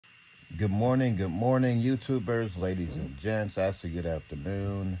Good morning, YouTubers, ladies and gents. Actually, good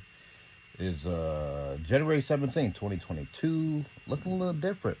afternoon. It's January 17th, 2022. Looking a little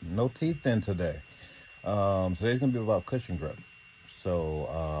different. No teeth in today. Today's going to be about cushion grip. So,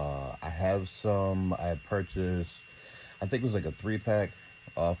 I have some I purchased, I think it was like a 3-pack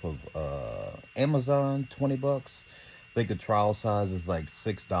off of Amazon, 20 bucks. I think the trial size is like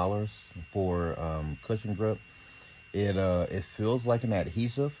 $6 for cushion grip. It feels like an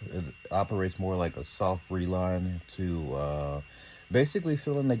adhesive. It operates more like a soft reline to basically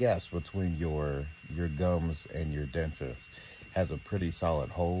fill in the gaps between your gums and your dentures. Has a pretty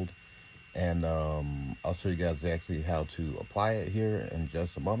solid hold, and I'll show you guys actually how to apply it here in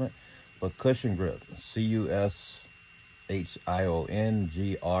just a moment. But cushion grip, CUSHIONGRIP,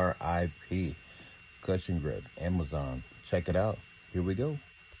 cushion grip, Amazon. Check it out. Here we go.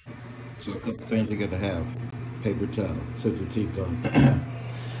 So a couple things you got to have. Paper towel, set your teeth on.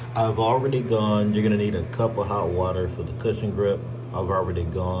 I've already gone, you're gonna need a cup of hot water for the cushion grip. I've already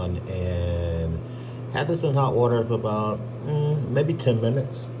gone and had this in hot water for about maybe 10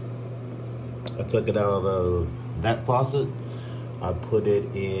 minutes. I took it out of that faucet. I put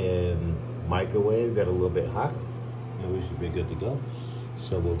it in microwave, got a little bit hot, and we should be good to go.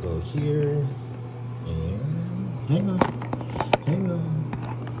 So we'll go here and hang on.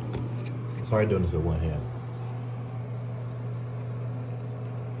 Sorry doing this with one hand.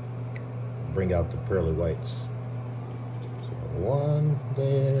 Bring out the pearly whites. So 1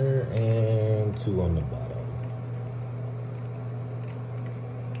 there and 2 on the bottom.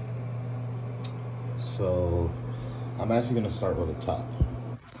 So I'm actually going to start with the top.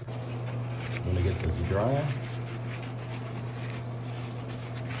 I'm going to get this dry.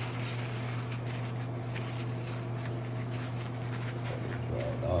 Dry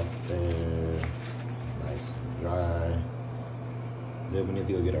it off there. Nice and dry. Then we need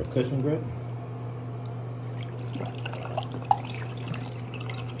to go get our cushion grip.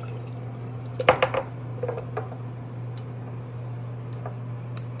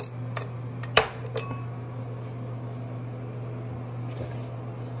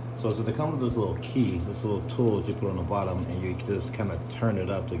 So they come with this little key, this little tool that you put on the bottom, and you just kind of turn it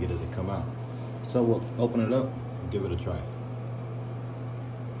up to get it to come out. So we'll open it up and give it a try.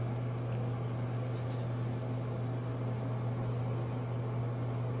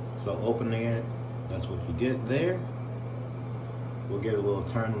 So opening it, that's what you get there. We'll get a little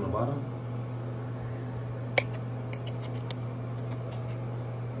turn on the bottom.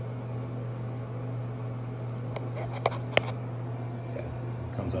 Okay,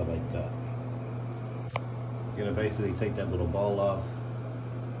 comes out like that. You're gonna basically take that little ball off,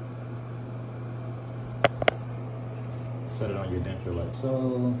 set it on your denture like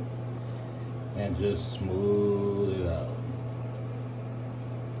so, and just smooth it out.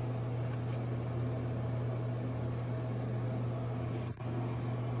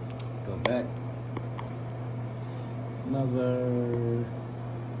 Go back, another.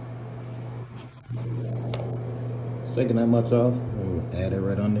 Taking that much off, we'll add it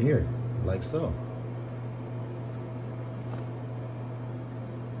right under here, like so.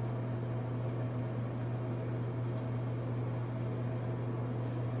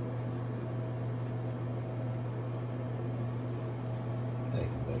 Hey,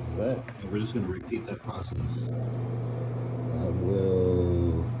 like that. And we're just going to repeat that process. I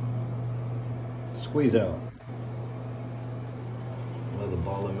will squeeze out. Let the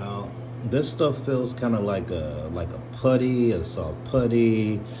ball him out. This stuff feels kind of like a putty, a soft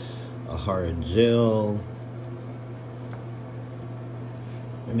putty, a hard gel,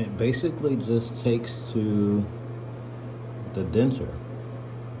 and it basically just takes to the denture,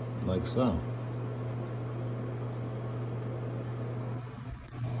 like so.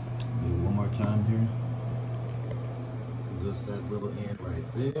 Do one more time here. Just that little end right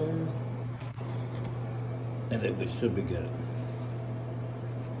there, and it should be good.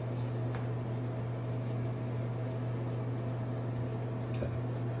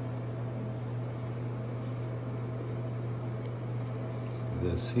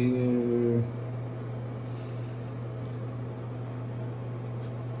 This here.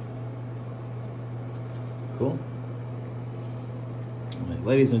 Cool. All right,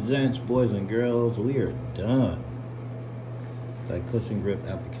 ladies and gents, boys and girls, we are done. That cushion grip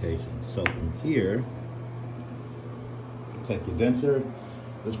application. So from here, take your denture,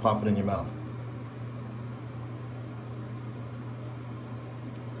 just pop it in your mouth.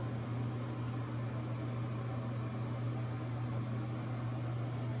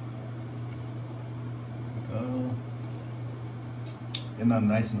 Getting that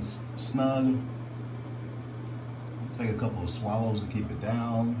nice and snug. Take a couple of swallows to keep it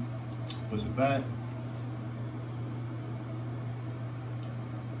down. Push it back.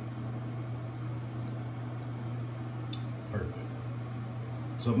 Perfect.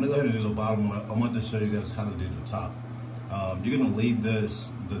 So I'm gonna go ahead and do the bottom. I want to show you guys how to do the top. You're gonna leave the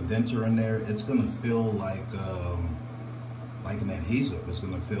denture in there. It's gonna feel like an adhesive. It's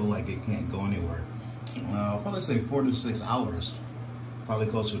gonna feel like it can't go anywhere. I'll probably say 4 to 6 hours, probably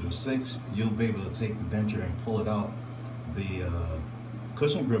closer to 6. You'll be able to take the denture and pull it out. The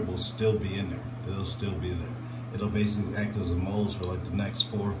cushion grip will still be in there. It'll still be there. It'll basically act as a mold for like the next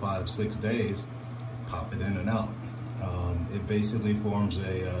 4, 5, 6 days. Pop it in and out. It basically forms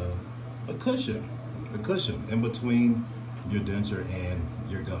a cushion in between your denture and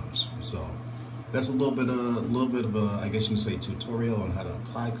your gums. So that's a little bit of a, I guess you can say, tutorial on how to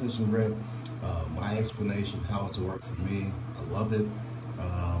apply cushion grip. My explanation, how it's worked for me. I love it.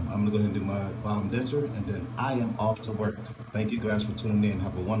 I'm gonna go ahead and do my bottom denture, and then I am off to work. Thank you guys for tuning in.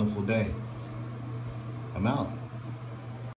 Have a wonderful day. I'm out.